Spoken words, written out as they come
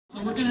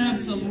So we're going to have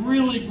some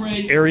really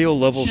great aerial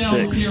level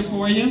shells 6 here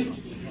for you.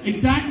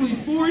 Exactly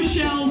 4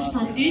 shells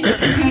from each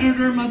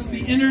competitor must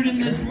be entered in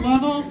this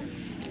level.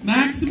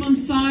 Maximum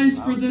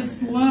size for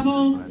this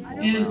level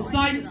is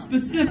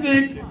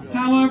site-specific.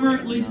 However,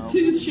 at least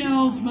 2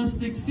 shells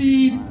must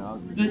exceed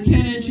the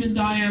 10-inch in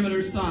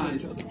diameter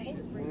size.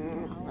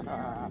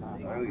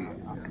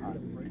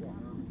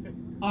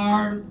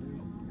 Our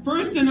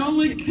first and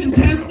only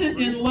contestant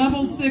in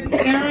level 6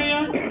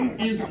 area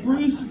is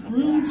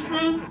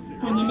Boonstra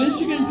from the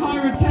Michigan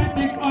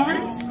Pyrotechnic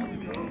Arts.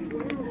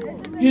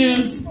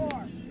 His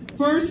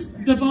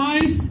first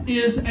device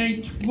is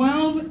a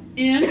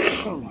 12-inch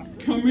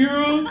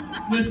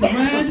Camaro with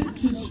red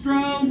to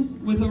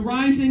strobe with a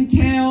rising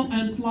tail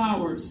and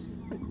flowers.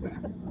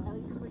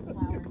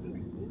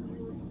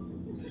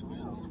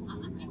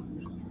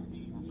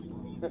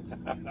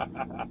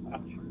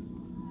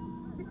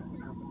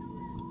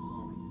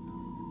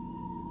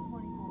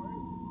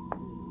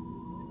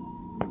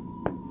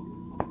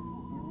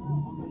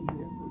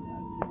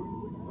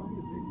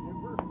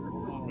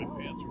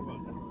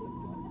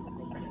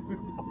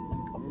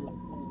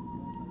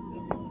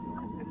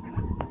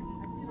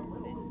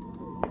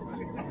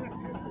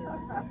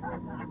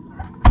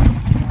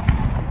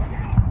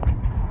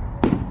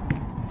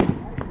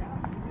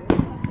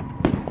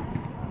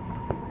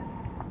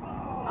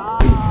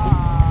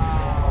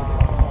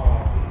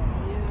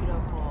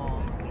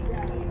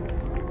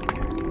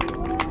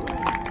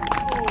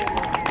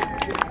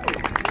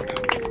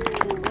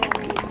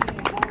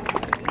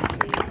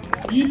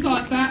 You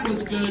thought that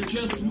was good,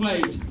 just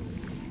wait.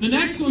 The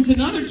next one's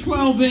another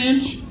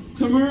 12-inch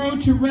Camaro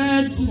to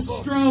red to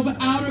strobe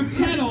outer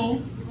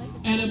pedal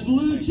and a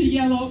blue to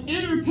yellow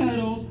inner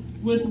pedal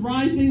with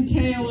rising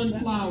tail and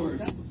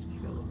flowers.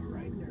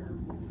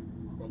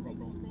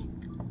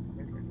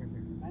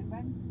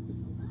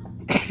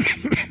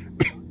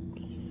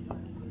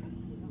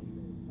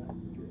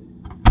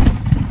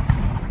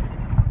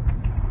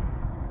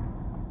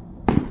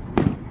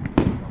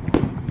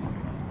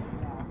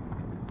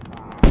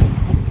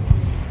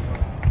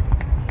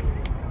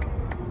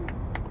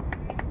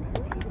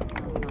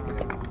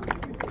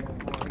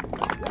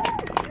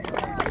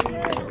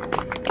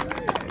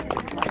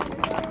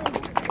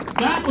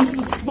 That was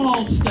the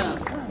small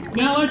stuff.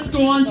 Now let's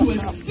go on to a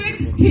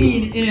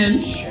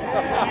 16-inch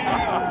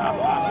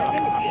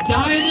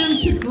diadem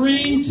to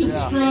green to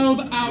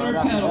strobe outer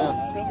pedal.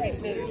 Somebody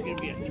said there's going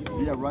to be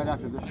a... Yeah, right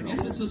after this. I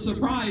guess it's a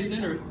surprise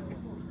inner.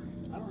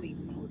 I don't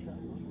even know what that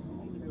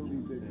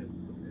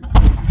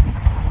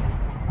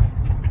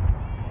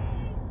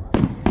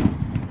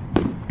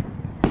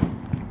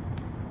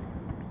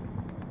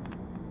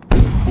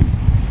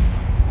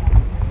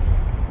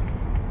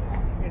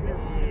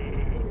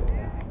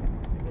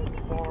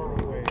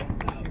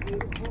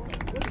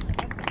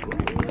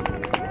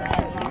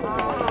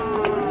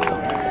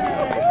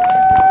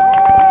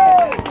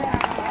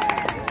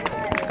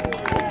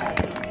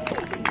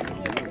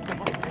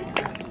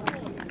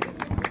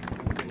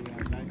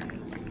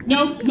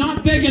Nope,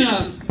 not big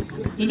enough.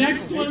 The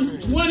next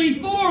one's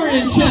 24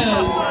 inches.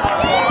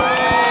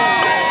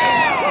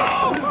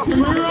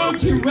 Camaro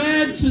to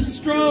red to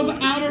strobe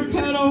outer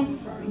pedal,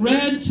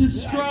 red to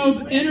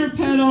strobe inner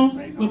pedal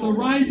with a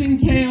rising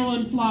tail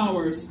and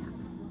flowers.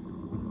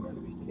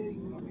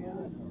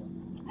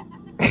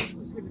 This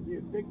is going to be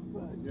a big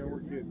fun. Yeah, we're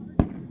kidding.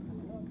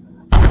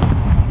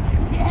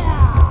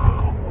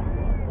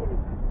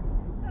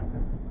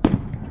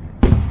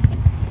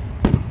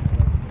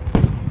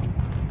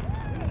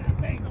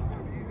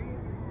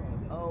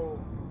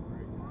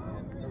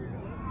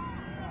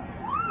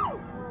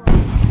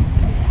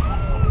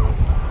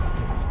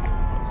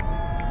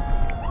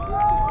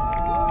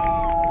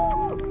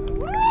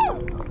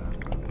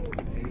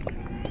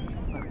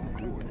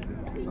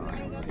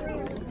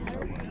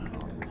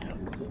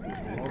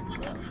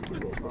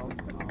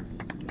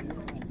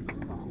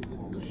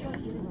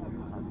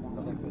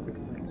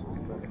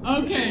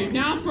 Okay,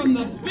 now from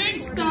the big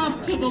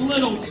stuff to the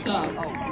little stuff.